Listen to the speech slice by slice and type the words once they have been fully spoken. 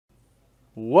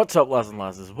What's up, lads and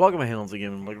lasses? Welcome to Hands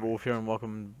Again, like Wolf here, and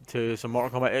welcome to some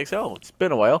Mortal Kombat XL. It's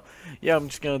been a while. Yeah, I'm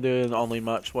just gonna do an online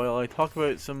match while I talk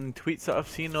about some tweets that I've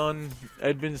seen on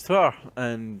Ed Boon's Twitter,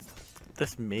 and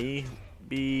this may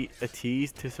be a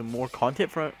tease to some more content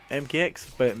from MKX,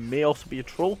 but it may also be a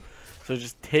troll. So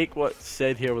just take what's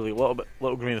said here with a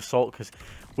little grain of salt, because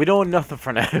we don't know nothing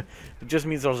for now. It just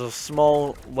means there's a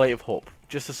small light of hope,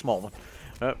 just a small one.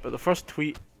 But the first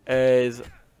tweet is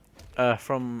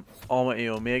from Almighty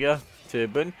Omega to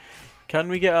Boon. Can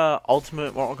we get a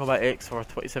Ultimate Mortal Kombat X for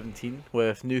 2017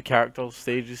 with new characters,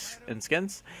 stages, and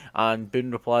skins? And Boon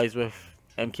replies with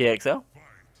MKXL.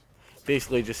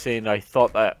 Basically just saying I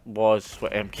thought that was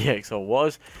what MKXL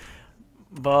was.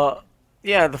 But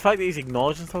yeah, the fact that he's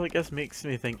acknowledging stuff like this makes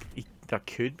me think there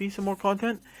could be some more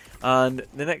content. And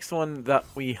the next one that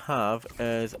we have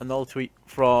is another tweet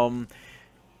from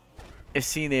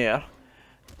Air.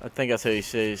 I think that's how he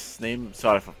says his name.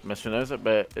 Sorry if I mispronounced it,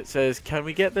 but it says, "Can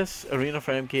we get this arena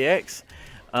for MKX?"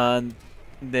 And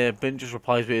the Boon just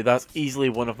replies with, "That's easily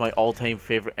one of my all-time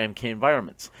favorite MK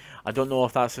environments." I don't know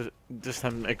if that's just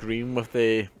him agreeing with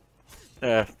the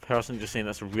person just saying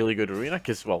that's a really good arena,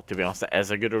 because, well, to be honest, it is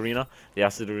a good arena. The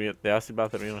Acid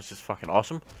Bath arena is just fucking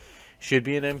awesome. Should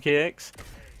be an MKX,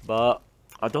 but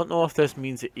I don't know if this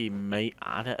means that he might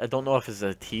add it. I don't know if it's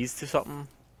a tease to something,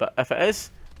 but if it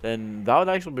is, then that would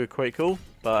actually be quite cool.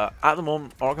 But at the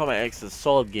moment, Mortal Kombat X is a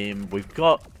solid game. We've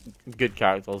got good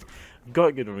characters,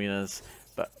 got good arenas,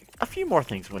 but a few more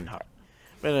things wouldn't hurt.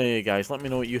 But anyway, guys, let me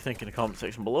know what you think in the comment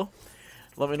section below.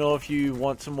 Let me know if you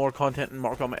want some more content in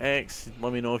Mortal Kombat X.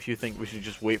 Let me know if you think we should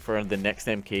just wait for the next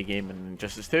MK game in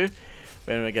Injustice 2.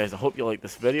 But anyway, guys, I hope you like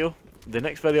this video. The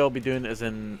next video I'll be doing is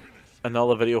in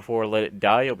another video for Let It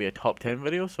Die. It'll be a top 10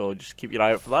 video, so just keep your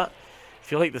eye out for that.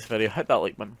 If you like this video, hit that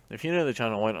like button. If you're new to the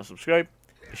channel, why not subscribe?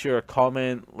 Be sure to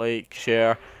comment, like,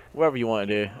 share, whatever you want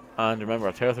to do. And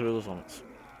remember, tear through those limits.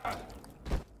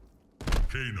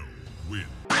 Kano win.